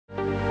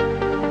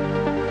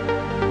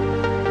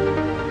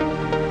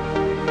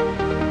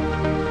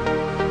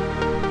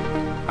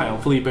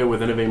Felipe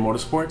with Innovate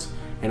Motorsports,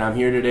 and I'm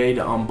here today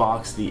to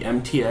unbox the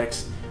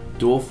MTX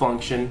dual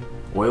function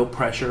oil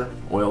pressure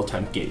oil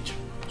temp gauge.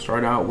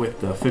 Start out with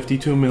the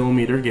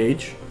 52mm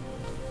gauge.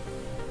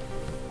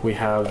 We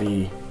have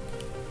the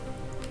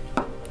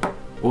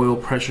oil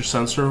pressure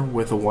sensor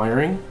with a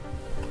wiring,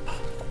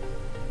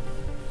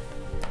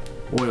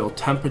 oil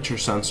temperature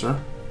sensor,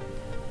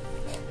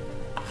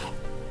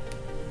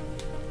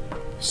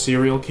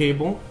 serial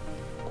cable,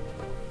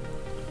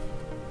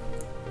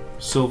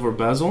 silver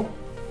bezel,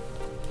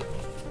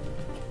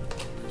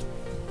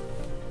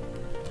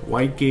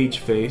 white gauge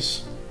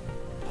face,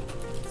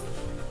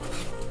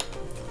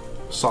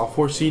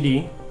 software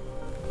CD,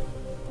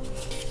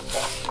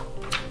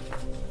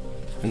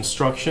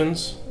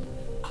 instructions,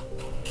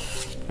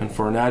 and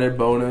for an added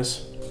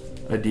bonus,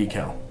 a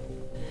decal.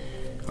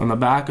 On the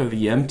back of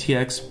the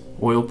MTX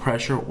oil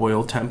pressure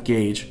oil temp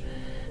gauge,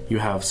 you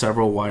have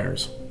several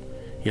wires.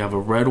 You have a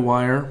red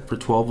wire for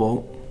 12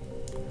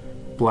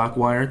 volt, black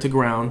wire to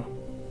ground,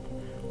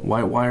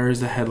 white wire is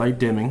the headlight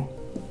dimming,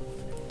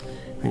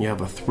 and you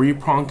have a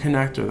 3-prong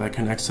connector that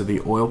connects to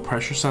the oil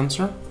pressure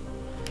sensor,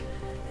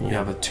 and you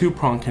have a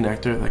 2-prong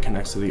connector that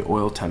connects to the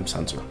oil temp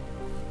sensor.